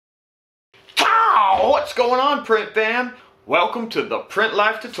Oh, what's going on, Print Fam? Welcome to the Print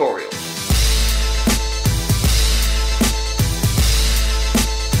Life tutorial.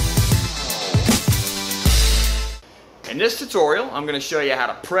 In this tutorial, I'm going to show you how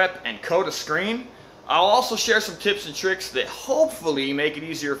to prep and coat a screen. I'll also share some tips and tricks that hopefully make it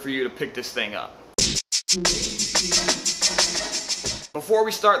easier for you to pick this thing up. Before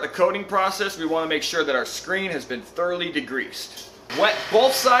we start the coating process, we want to make sure that our screen has been thoroughly degreased. Wet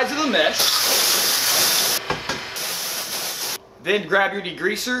both sides of the mesh. Then grab your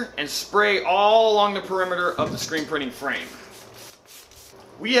degreaser and spray all along the perimeter of the screen printing frame.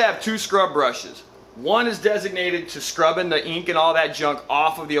 We have two scrub brushes. One is designated to scrubbing the ink and all that junk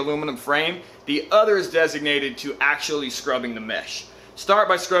off of the aluminum frame. The other is designated to actually scrubbing the mesh. Start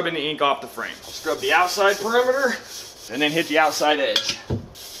by scrubbing the ink off the frame. Scrub the outside perimeter and then hit the outside edge.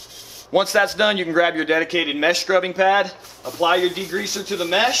 Once that's done, you can grab your dedicated mesh scrubbing pad, apply your degreaser to the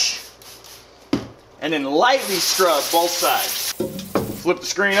mesh, and then lightly scrub both sides. Flip the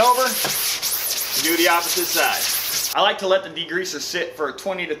screen over, and do the opposite side. I like to let the degreaser sit for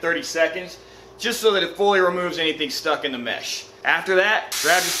 20 to 30 seconds, just so that it fully removes anything stuck in the mesh. After that,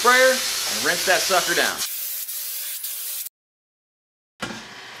 grab your sprayer and rinse that sucker down.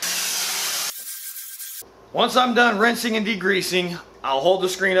 Once I'm done rinsing and degreasing, I'll hold the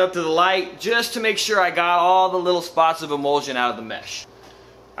screen up to the light just to make sure I got all the little spots of emulsion out of the mesh.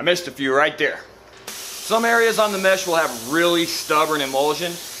 I missed a few right there. Some areas on the mesh will have really stubborn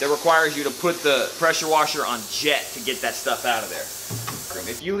emulsion that requires you to put the pressure washer on jet to get that stuff out of there.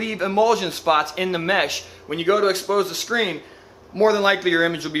 If you leave emulsion spots in the mesh, when you go to expose the screen, more than likely your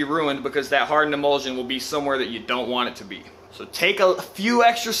image will be ruined because that hardened emulsion will be somewhere that you don't want it to be. So take a few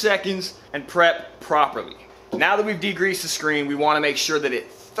extra seconds and prep properly. Now that we've degreased the screen, we want to make sure that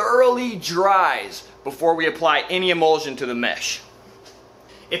it thoroughly dries before we apply any emulsion to the mesh.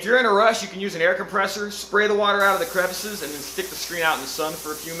 If you're in a rush, you can use an air compressor, spray the water out of the crevices, and then stick the screen out in the sun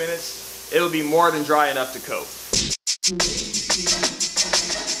for a few minutes. It'll be more than dry enough to coat.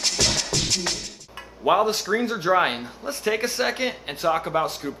 While the screens are drying, let's take a second and talk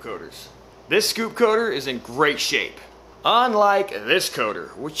about scoop coaters. This scoop coater is in great shape. Unlike this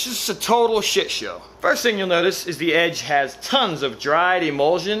coater, which is a total shit show. First thing you'll notice is the edge has tons of dried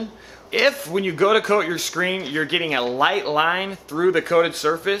emulsion. If, when you go to coat your screen, you're getting a light line through the coated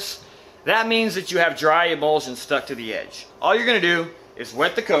surface, that means that you have dry emulsion stuck to the edge. All you're going to do is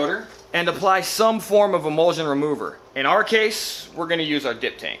wet the coater and apply some form of emulsion remover. In our case, we're going to use our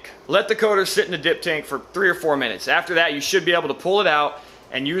dip tank. Let the coater sit in the dip tank for 3 or 4 minutes. After that, you should be able to pull it out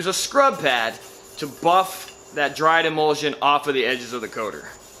and use a scrub pad to buff that dried emulsion off of the edges of the coater.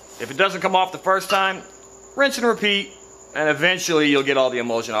 If it doesn't come off the first time, rinse and repeat, and eventually you'll get all the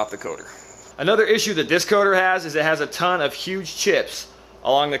emulsion off the coater. Another issue that this coater has is it has a ton of huge chips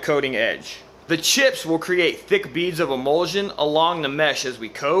along the coating edge. The chips will create thick beads of emulsion along the mesh as we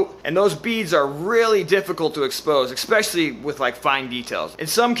coat, and those beads are really difficult to expose, especially with like fine details. In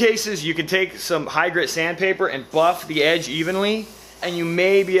some cases, you can take some high grit sandpaper and buff the edge evenly, and you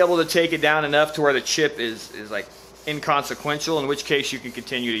may be able to take it down enough to where the chip is like inconsequential, in which case you can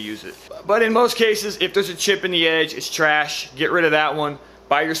continue to use it. But in most cases, if there's a chip in the edge, it's trash. Get rid of that one,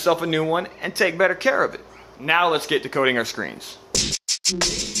 buy yourself a new one, and take better care of it. Now let's get to coating our screens.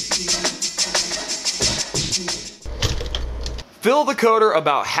 Fill the coater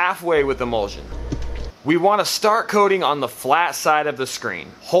about halfway with emulsion. We want to start coating on the flat side of the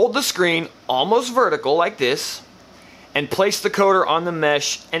screen. Hold the screen almost vertical like this, and place the coater on the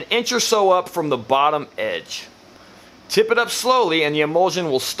mesh an inch or so up from the bottom edge. Tip it up slowly and the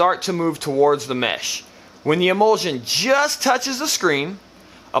emulsion will start to move towards the mesh. When the emulsion just touches the screen,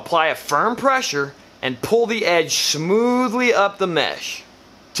 apply a firm pressure and pull the edge smoothly up the mesh.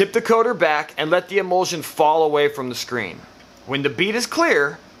 Tip the coater back and let the emulsion fall away from the screen. When the bead is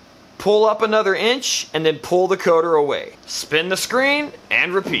clear, pull up another inch and then pull the coater away. Spin the screen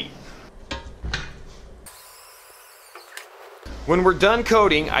and repeat. When we're done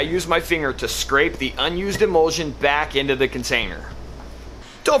coating, I use my finger to scrape the unused emulsion back into the container.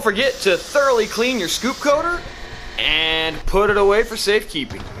 Don't forget to thoroughly clean your scoop coater and put it away for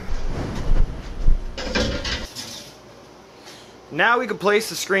safekeeping. Now we can place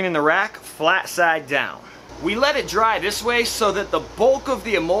the screen in the rack flat side down. We let it dry this way so that the bulk of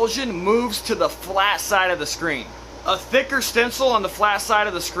the emulsion moves to the flat side of the screen. A thicker stencil on the flat side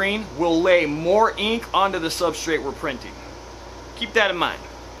of the screen will lay more ink onto the substrate we're printing. Keep that in mind.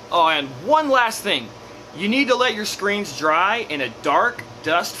 Oh, and one last thing. You need to let your screens dry in a dark,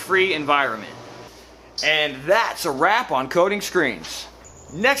 dust-free environment. And that's a wrap on coating screens.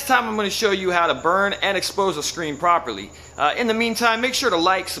 Next time I'm going to show you how to burn and expose a screen properly. In the meantime, make sure to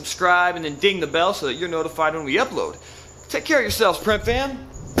like, subscribe, and then ding the bell so that you're notified when we upload. Take care of yourselves, Print Fam.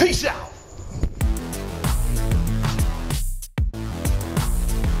 Peace out.